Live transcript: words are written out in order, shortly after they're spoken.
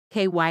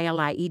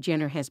Kylie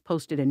Jenner has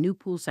posted a new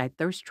poolside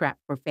thirst trap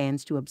for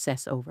fans to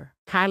obsess over.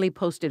 Kylie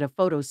posted a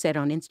photo set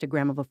on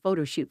Instagram of a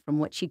photo shoot from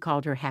what she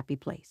called her happy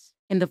place.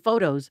 In the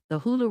photos, the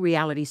Hulu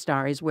reality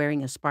star is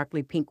wearing a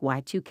sparkly pink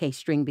Y2K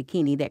string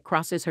bikini that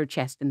crosses her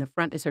chest in the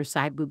front as her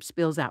side boob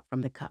spills out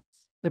from the cups.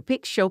 The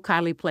pics show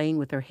Kylie playing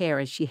with her hair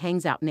as she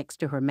hangs out next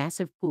to her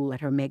massive pool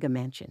at her mega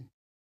mansion.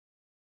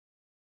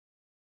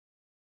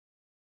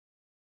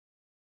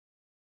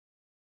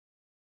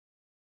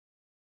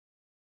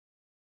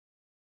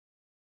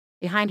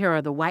 Behind her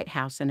are the White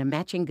House and a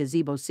matching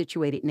gazebo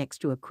situated next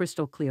to a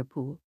crystal-clear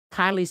pool.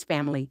 Kylie's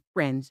family,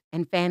 friends,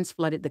 and fans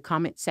flooded the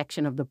comment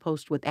section of the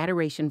post with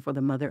adoration for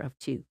the mother of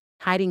two.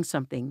 Hiding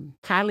something.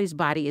 Kylie's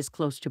body is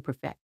close to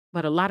perfect,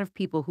 but a lot of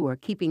people who are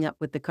keeping up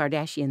with the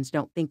Kardashians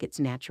don't think it's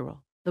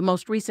natural. The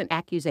most recent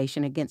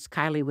accusation against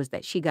Kylie was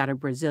that she got a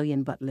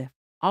Brazilian butt lift,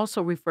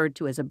 also referred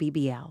to as a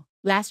BBL.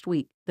 Last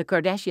week, the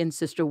Kardashian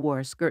sister wore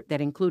a skirt that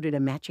included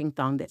a matching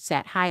thong that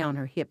sat high on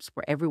her hips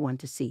for everyone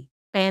to see.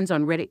 Fans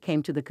on Reddit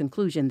came to the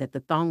conclusion that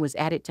the thong was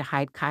added to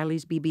hide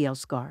Kylie's BBL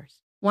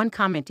scars. One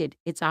commented,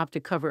 "It's off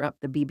to cover up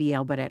the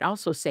BBL, but I'd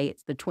also say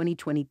it's the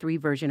 2023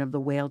 version of the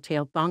whale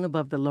tail thong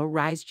above the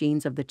low-rise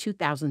jeans of the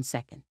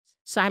 2002.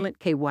 Silent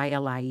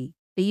Kylie.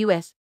 The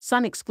U.S.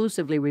 Sun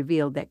exclusively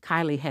revealed that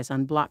Kylie has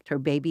unblocked her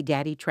baby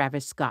daddy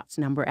Travis Scott's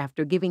number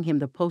after giving him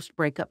the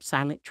post-breakup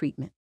silent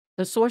treatment.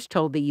 The source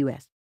told the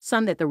U.S.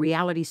 Sun that the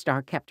reality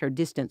star kept her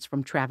distance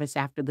from Travis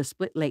after the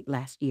split late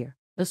last year.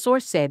 The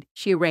source said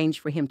she arranged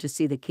for him to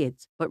see the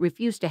kids, but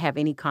refused to have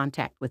any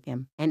contact with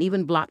him, and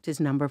even blocked his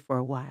number for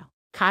a while.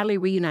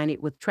 Kylie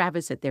reunited with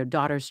Travis at their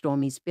daughter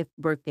Stormi's 5th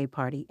birthday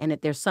party and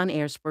at their son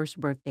Air's first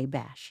birthday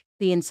bash.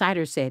 The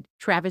insider said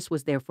Travis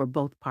was there for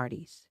both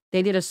parties.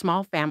 They did a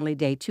small family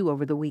day too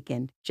over the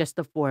weekend, just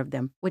the four of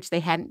them, which they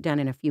hadn't done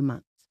in a few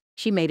months.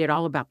 She made it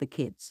all about the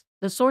kids.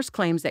 The source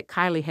claims that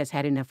Kylie has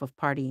had enough of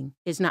partying,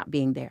 is not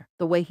being there,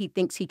 the way he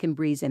thinks he can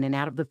breeze in and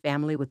out of the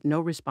family with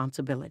no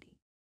responsibility.